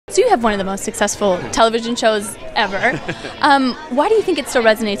So you have one of the most successful television shows ever. Why do you think it still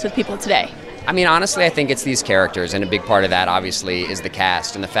resonates with people today? I mean, honestly, I think it's these characters, and a big part of that, obviously, is the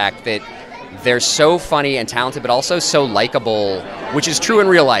cast and the fact that they're so funny and talented, but also so likable, which is true in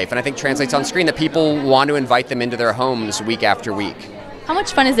real life, and I think translates on screen, that people want to invite them into their homes week after week. How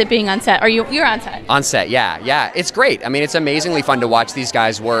much fun is it being on set? You're on set? On set, yeah. It's great. I mean, it's amazingly fun to watch these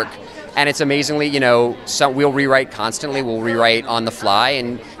guys work, and it's amazingly, you know, so we'll rewrite constantly, we'll rewrite on the fly,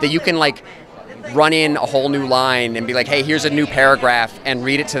 and that you can, like, run in a whole new line and be like, hey, here's a new paragraph, and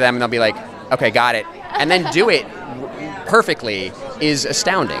read it to them, and they'll be like, okay, got it. And then do it perfectly is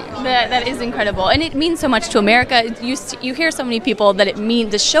astounding. That is incredible, and it means so much to America. You hear so many people that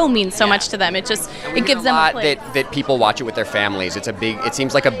the show means so much to them. It gives them a place. That people watch it with their families. It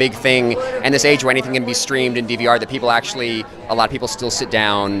seems like a big thing, and this age where anything can be streamed and DVR, that a lot of people still sit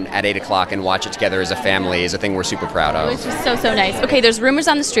down at 8 o'clock and watch it together as a family, is a thing we're super proud of. Which is so nice. Okay, there's rumors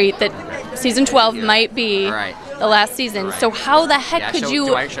on the street that season 12 might be the last season. Right. So how the heck could you...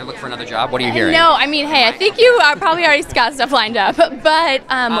 Should I look for another job? What are you hearing? No, I mean, hey, I think you probably already got stuff lined up. But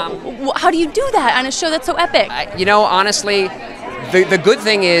how do you do that on a show that's so epic? You know, honestly, the good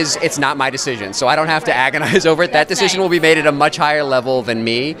thing is it's not my decision, so I don't have to agonize over it. That decision will be made at a much higher level than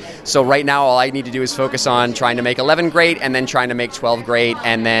me. So right now, all I need to do is focus on trying to make 11 great, and then trying to make 12 great,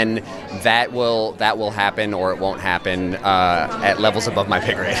 and then that will happen or it won't happen at levels above my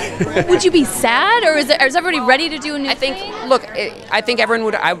pay grade. Would you be sad, or is everybody ready to do a new thing? Look, I think everyone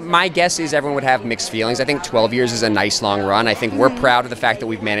would. My guess is everyone would have mixed feelings. I think 12 years is a nice long run. I think we're proud of the fact that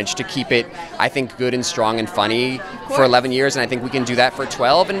we've managed to keep it, I think, good and strong and funny for 11 years, and I think we can do that for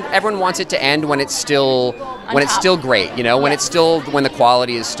 12. And everyone wants it to end when it's still great. You know, when the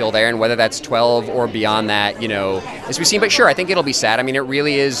quality is still there, and whether that's 12 or beyond that, you know, as we've seen. But sure, I think it'll be sad. I mean, it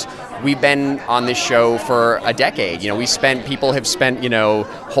really is. We've been on this show for a decade. You know, people have spent, you know,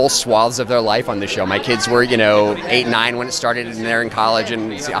 whole swaths of their life on this show. My kids were, you know, 8, 9 when it started, and they're in college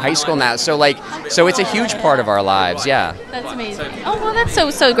and high school now. So it's a huge part of our lives. Yeah. That's amazing. Oh, well, that's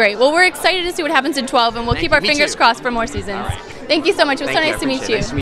so great. Well, we're excited to see what happens in 12, and we'll keep our fingers crossed for more seasons. Thank you so much. It was so nice to meet you.